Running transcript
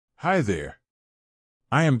Hi there.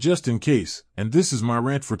 I am just in case, and this is my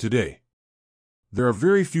rant for today. There are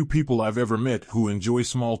very few people I've ever met who enjoy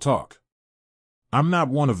small talk. I'm not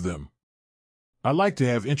one of them. I like to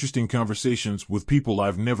have interesting conversations with people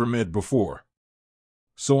I've never met before.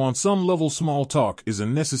 So on some level, small talk is a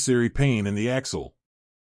necessary pain in the axle.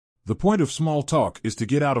 The point of small talk is to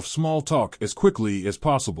get out of small talk as quickly as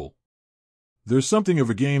possible. There's something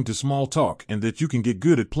of a game to small talk, and that you can get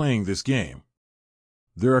good at playing this game.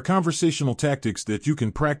 There are conversational tactics that you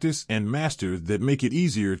can practice and master that make it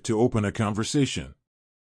easier to open a conversation.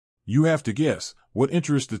 You have to guess what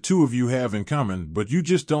interest the two of you have in common, but you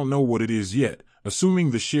just don't know what it is yet.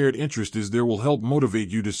 Assuming the shared interest is there will help motivate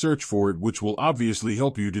you to search for it, which will obviously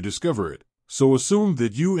help you to discover it. So assume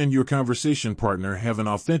that you and your conversation partner have an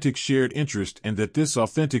authentic shared interest and that this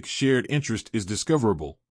authentic shared interest is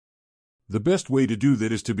discoverable. The best way to do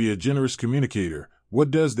that is to be a generous communicator.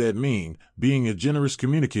 What does that mean? Being a generous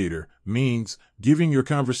communicator means giving your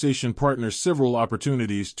conversation partner several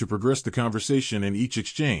opportunities to progress the conversation in each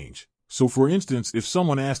exchange. So for instance, if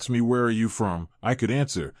someone asks me, "Where are you from?" I could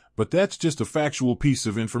answer, "But that's just a factual piece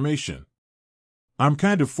of information." I'm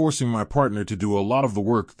kind of forcing my partner to do a lot of the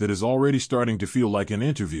work that is already starting to feel like an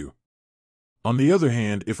interview. On the other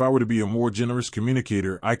hand, if I were to be a more generous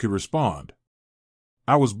communicator, I could respond,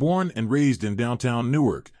 "I was born and raised in downtown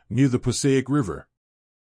Newark, near the Passaic River,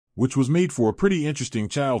 which was made for a pretty interesting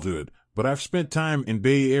childhood, but I've spent time in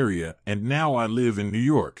Bay Area and now I live in New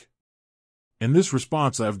York." In this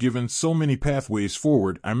response, I've given so many pathways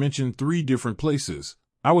forward. I mentioned 3 different places.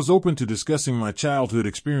 I was open to discussing my childhood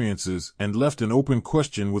experiences and left an open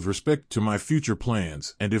question with respect to my future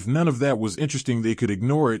plans, and if none of that was interesting, they could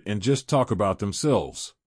ignore it and just talk about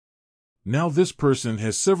themselves. Now this person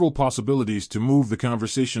has several possibilities to move the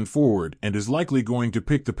conversation forward and is likely going to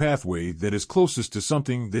pick the pathway that is closest to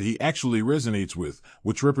something that he actually resonates with,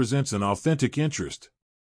 which represents an authentic interest.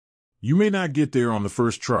 You may not get there on the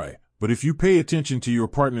first try, but if you pay attention to your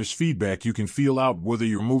partner's feedback, you can feel out whether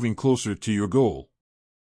you're moving closer to your goal.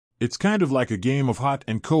 It's kind of like a game of hot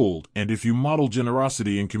and cold, and if you model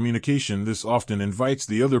generosity in communication, this often invites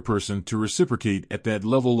the other person to reciprocate at that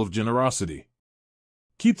level of generosity.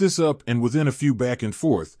 Keep this up, and within a few back and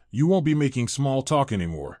forth, you won't be making small talk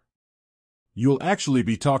anymore. You'll actually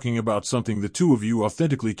be talking about something the two of you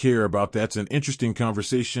authentically care about. That's an interesting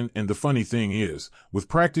conversation, and the funny thing is, with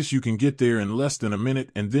practice you can get there in less than a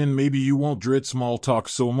minute, and then maybe you won't dread small talk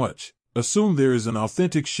so much. Assume there is an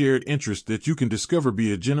authentic shared interest that you can discover.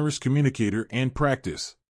 Be a generous communicator and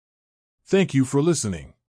practice. Thank you for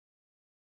listening.